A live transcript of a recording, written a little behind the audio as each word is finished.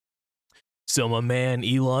So my man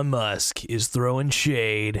Elon Musk is throwing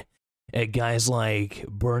shade at guys like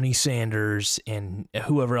Bernie Sanders and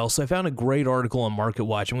whoever else. I found a great article on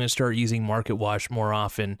MarketWatch. I'm going to start using MarketWatch more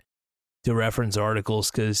often to reference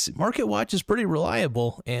articles because MarketWatch is pretty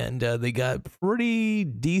reliable, and they got pretty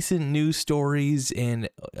decent news stories and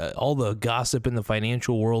all the gossip in the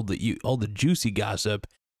financial world all the juicy gossip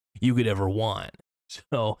you could ever want.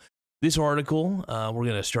 So this article, we're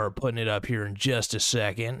going to start putting it up here in just a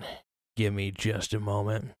second. Give me just a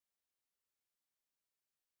moment.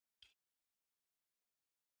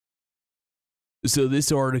 So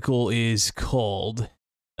this article is called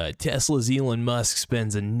Tesla's Elon Musk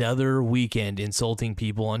Spends Another Weekend Insulting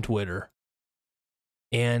People on Twitter.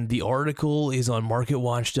 And the article is on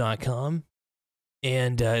marketwatch.com.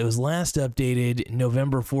 And it was last updated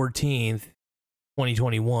November 14th,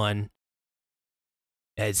 2021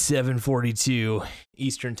 at 7:42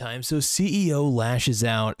 Eastern Time. So CEO lashes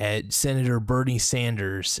out at Senator Bernie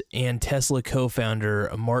Sanders and Tesla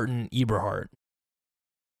co-founder Martin Eberhard.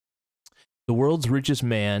 The world's richest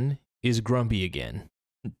man is grumpy again.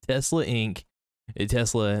 Tesla Inc.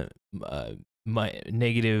 Tesla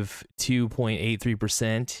negative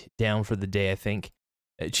 2.83% down for the day, I think.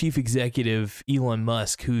 Chief executive Elon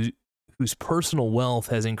Musk, whose personal wealth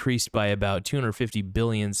has increased by about $250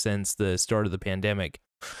 billion since the start of the pandemic,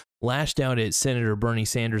 lashed out at Senator Bernie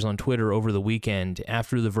Sanders on Twitter over the weekend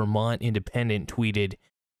after the Vermont Independent tweeted,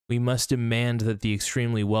 "We must demand that the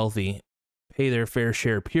extremely wealthy pay their fair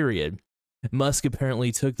share, period." Musk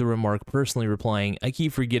apparently took the remark personally, replying, "I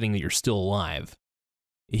keep forgetting that you're still alive."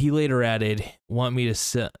 He later added, want me to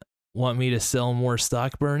sell more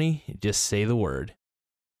stock, Bernie? Just say the word."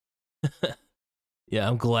 Yeah,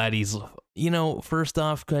 I'm glad he's... first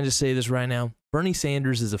off, can I just say this right now? Bernie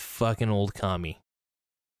Sanders is a fucking old commie.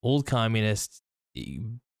 Old communist.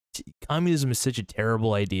 Communism is such a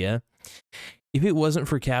terrible idea. If it wasn't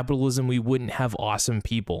for capitalism, we wouldn't have awesome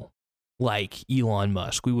people like Elon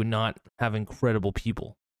Musk. We would not have incredible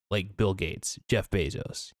people like Bill Gates, Jeff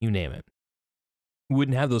Bezos, you name it. We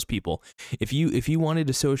wouldn't have those people. If you wanted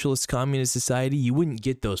a socialist communist society, you wouldn't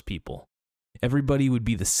get those people. Everybody would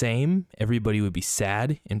be the same. Everybody would be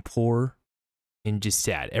sad and poor and just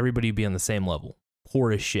sad. Everybody would be on the same level.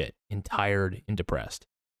 Poor as shit and tired and depressed.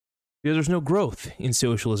 Because there's no growth in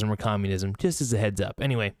socialism or communism, just as a heads up.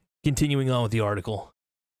 Anyway, continuing on with the article.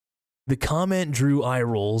 The comment drew eye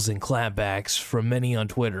rolls and clapbacks from many on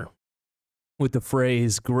Twitter, with the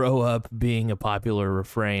phrase "grow up" being a popular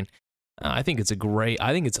refrain. I think it's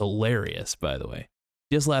hilarious, by the way.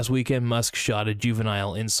 Just last weekend, Musk shot a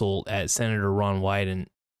juvenile insult at Senator Ron Wyden,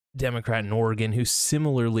 Democrat in Oregon, who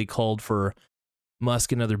similarly called for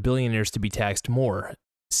Musk and other billionaires to be taxed more.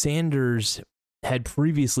 Sanders had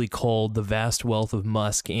previously called the vast wealth of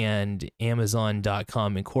Musk and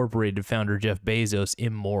Amazon.com Incorporated founder Jeff Bezos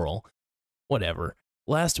immoral. Whatever.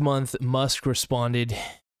 Last month, Musk responded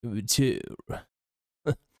to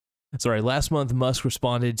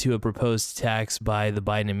a proposed tax by the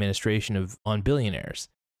Biden administration on billionaires.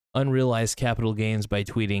 Unrealized capital gains by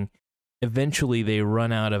tweeting, "Eventually they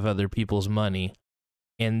run out of other people's money,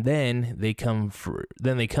 and then they come for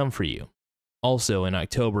you." Also, in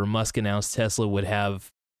October, Musk announced Tesla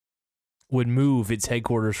would move its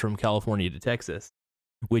headquarters from California to Texas,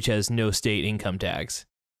 which has no state income tax.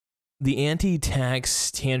 The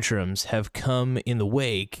anti-tax tantrums have come in the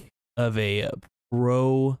wake of a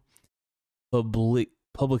ProPublica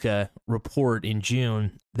report in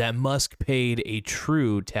June that Musk paid a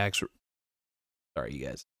true tax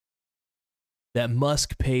rate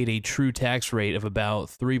of about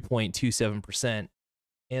 3.27%,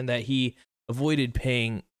 and that he avoided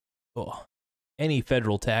paying any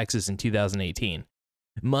federal taxes in 2018.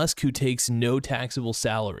 Musk, who takes no taxable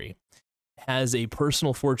salary, has a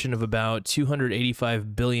personal fortune of about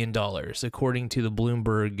 $285 billion, according to the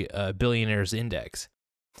Bloomberg Billionaires Index,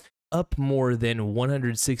 up more than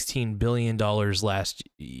 $116 billion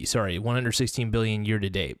 $116 billion year to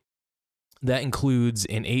date. That includes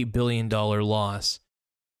an $8 billion loss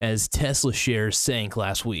as Tesla shares sank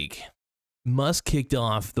last week. Musk kicked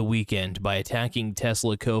off the weekend by attacking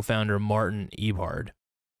Tesla co-founder Martin Eberhard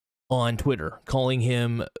on Twitter, calling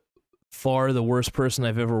him far the worst person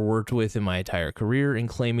I've ever worked with in my entire career, and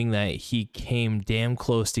claiming that he came damn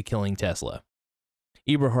close to killing Tesla.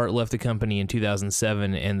 Eberhard left the company in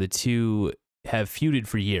 2007, and the two have feuded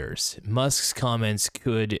for years. Musk's comments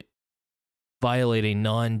could violate a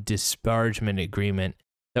non-disparagement agreement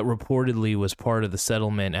that reportedly was part of the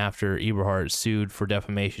settlement after Eberhard sued for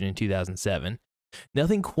defamation in 2007.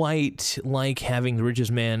 Nothing quite like having the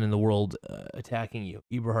richest man in the world attacking you,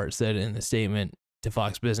 Eberhard said in a statement to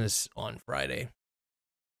Fox Business on Friday.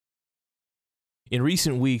 In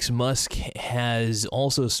recent weeks, Musk has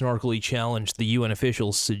also snarkily challenged the UN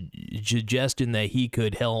officials, suggesting that he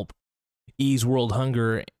could help ease world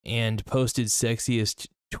hunger, and posted sexist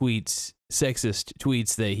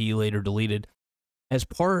tweets that he later deleted. As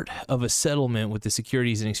part of a settlement with the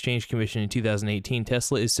Securities and Exchange Commission in 2018,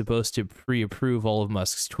 Tesla is supposed to pre-approve all of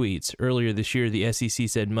Musk's tweets. Earlier this year, the SEC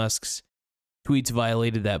said Musk's tweets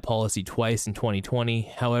violated that policy twice in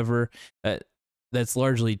 2020. However, that's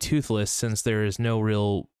largely toothless since there is no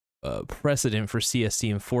real precedent for SEC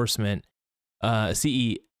enforcement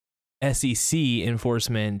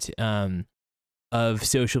of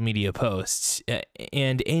social media posts,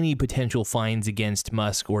 and any potential fines against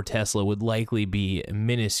Musk or Tesla would likely be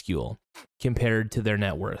minuscule compared to their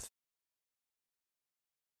net worth.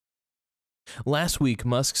 Last week,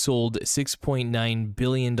 Musk sold $6.9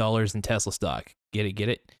 billion in Tesla stock. Get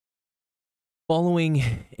it? Following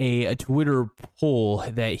a Twitter poll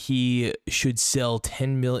that he should sell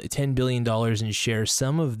 $10 billion in shares.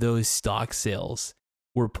 Some of those stock sales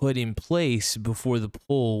were put in place before the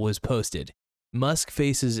poll was posted. Musk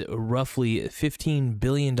faces a roughly $15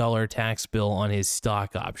 billion tax bill on his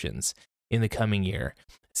stock options in the coming year.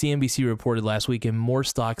 CNBC reported last week, and more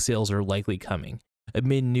stock sales are likely coming.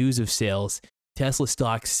 Amid news of sales, Tesla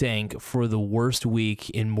stock sank for the worst week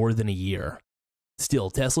in more than a year. Still,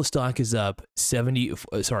 Tesla stock is up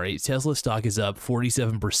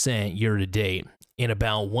 47% year to date, and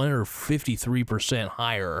about 153%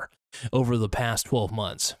 higher over the past 12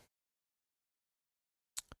 months.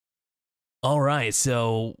 All right,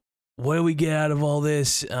 so what do we get out of all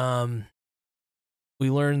this? We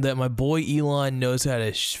learned that my boy Elon knows how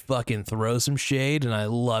to fucking throw some shade, and I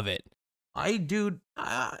love it.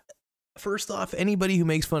 First off, anybody who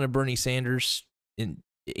makes fun of Bernie Sanders in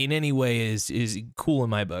any way is cool in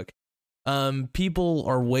my book. People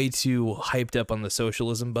are way too hyped up on the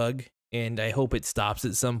socialism bug, and I hope it stops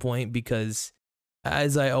at some point, because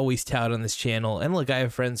as I always tout on this channel, and look, I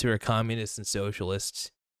have friends who are communists and socialists.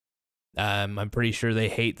 I'm pretty sure they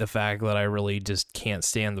hate the fact that I really just can't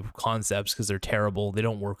stand the concepts because they're terrible. They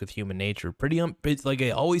don't work with human nature. Like I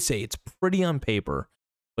always say, it's pretty on paper,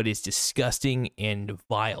 but it's disgusting and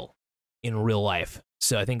vile in real life.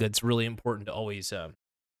 So I think that's really important to always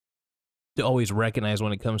recognize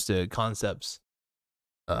when it comes to concepts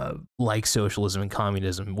like socialism and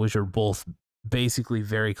communism, which are both basically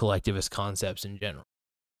very collectivist concepts in general.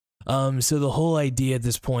 So the whole idea at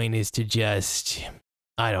this point is to just,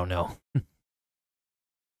 I don't know.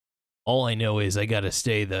 All I know is I gotta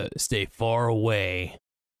stay far away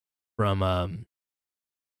from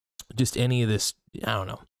just any of this. I don't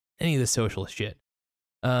know, any of this socialist shit.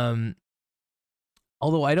 Although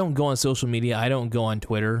I don't go on social media, I don't go on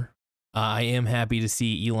Twitter. I am happy to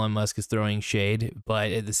see Elon Musk is throwing shade,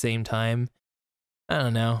 but at the same time, I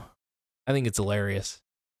don't know. I think it's hilarious.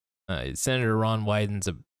 Senator Ron Wyden's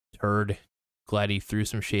a turd. Glad he threw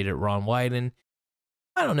some shade at Ron Wyden.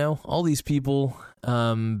 I don't know. All these people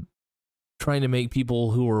trying to make people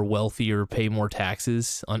who are wealthier pay more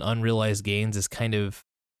taxes on unrealized gains is kind of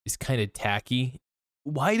tacky.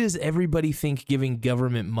 Why does everybody think giving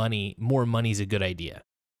government more money is a good idea?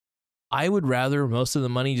 I would rather most of the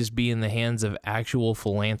money just be in the hands of actual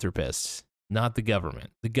philanthropists, not the government.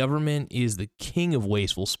 The government is the king of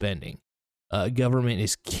wasteful spending. Government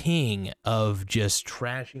is king of just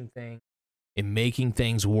trashing things and making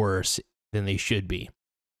things worse than they should be.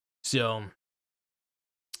 So,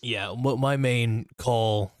 yeah, what my main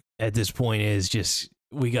call at this point is just,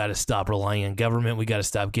 we got to stop relying on government. We got to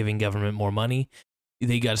stop giving government more money.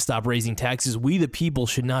 They got to stop raising taxes. We, the people,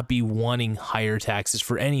 should not be wanting higher taxes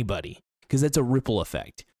for anybody, because that's a ripple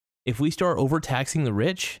effect. If we start overtaxing the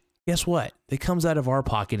rich, guess what? It comes out of our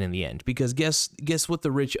pocket in the end, because guess what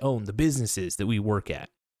the rich own? The businesses that we work at,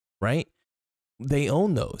 right? They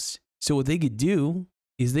own those. So what they could do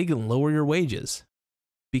is they can lower your wages,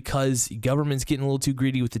 because government's getting a little too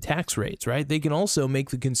greedy with the tax rates, right? They can also make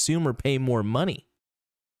the consumer pay more money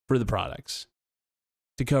for the products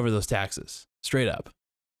to cover those taxes, straight up.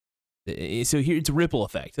 So here, it's a ripple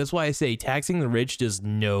effect. That's why I say taxing the rich does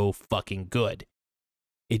no fucking good.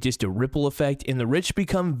 It's just a ripple effect, and the rich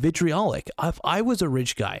become vitriolic. If I was a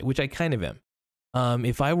rich guy, which I kind of am,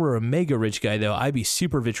 if I were a mega rich guy, though, I'd be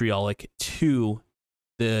super vitriolic to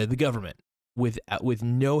the government with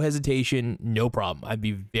no hesitation, no problem. I'd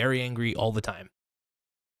be very angry all the time,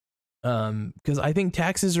 because I think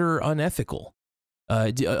taxes are unethical.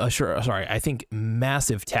 I think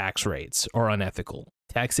massive tax rates are unethical.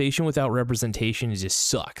 Taxation without representation just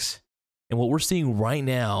sucks. And what we're seeing right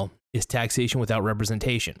now is taxation without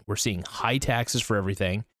representation. We're seeing high taxes for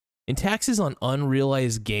everything, and taxes on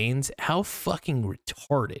unrealized gains. How fucking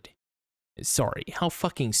retarded Sorry, how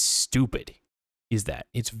fucking stupid is that?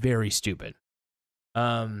 It's very stupid.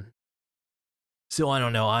 So I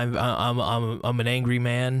don't know. I'm an angry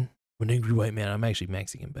man. I'm an angry white man. I'm actually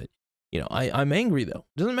Mexican, but you know, I'm angry though.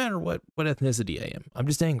 Doesn't matter what ethnicity I am. I'm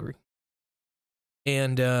just angry.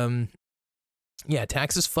 And yeah,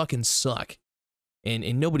 taxes fucking suck.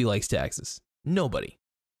 And nobody likes taxes. Nobody.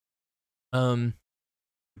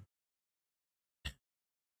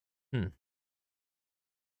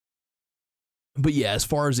 But yeah, as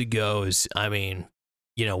far as it goes, I mean,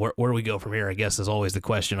 you know, where do we go from here? I guess is always the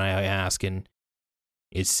question I ask, and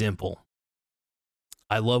it's simple.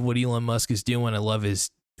 I love what Elon Musk is doing. I love his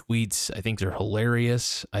tweets. I think they're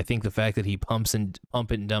hilarious. I think the fact that he pump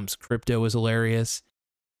and dumps crypto is hilarious.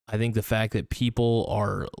 I think the fact that people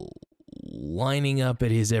are lining up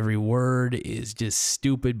at his every word is just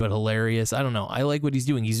stupid but hilarious. I don't know. I like what he's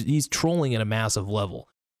doing. He's trolling at a massive level,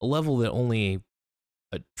 a level that only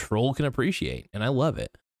a troll can appreciate, and I love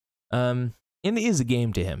it. And it is a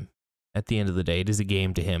game to him. At the end of the day, it is a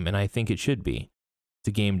game to him, and I think it should be. It's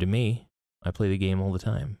a game to me. I play the game all the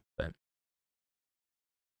time. But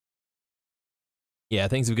yeah,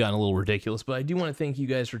 things have gotten a little ridiculous, but I do want to thank you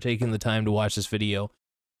guys for taking the time to watch this video.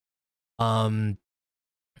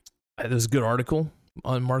 There's a good article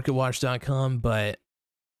on marketwatch.com, but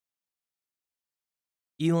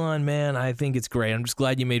Elon, man, I think it's great. I'm just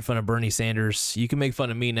glad you made fun of Bernie Sanders. You can make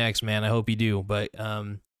fun of me next, man. I hope you do. But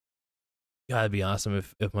God, it'd be awesome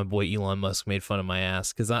if my boy Elon Musk made fun of my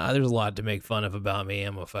ass, because there's a lot to make fun of about me.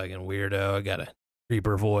 I'm a fucking weirdo. I got a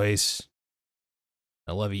creeper voice.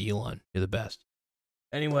 I love you, Elon. You're the best.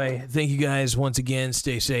 Anyway, thank you guys once again.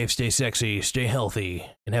 Stay safe, stay sexy, stay healthy,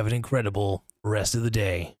 and have an incredible rest of the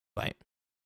day. Bye.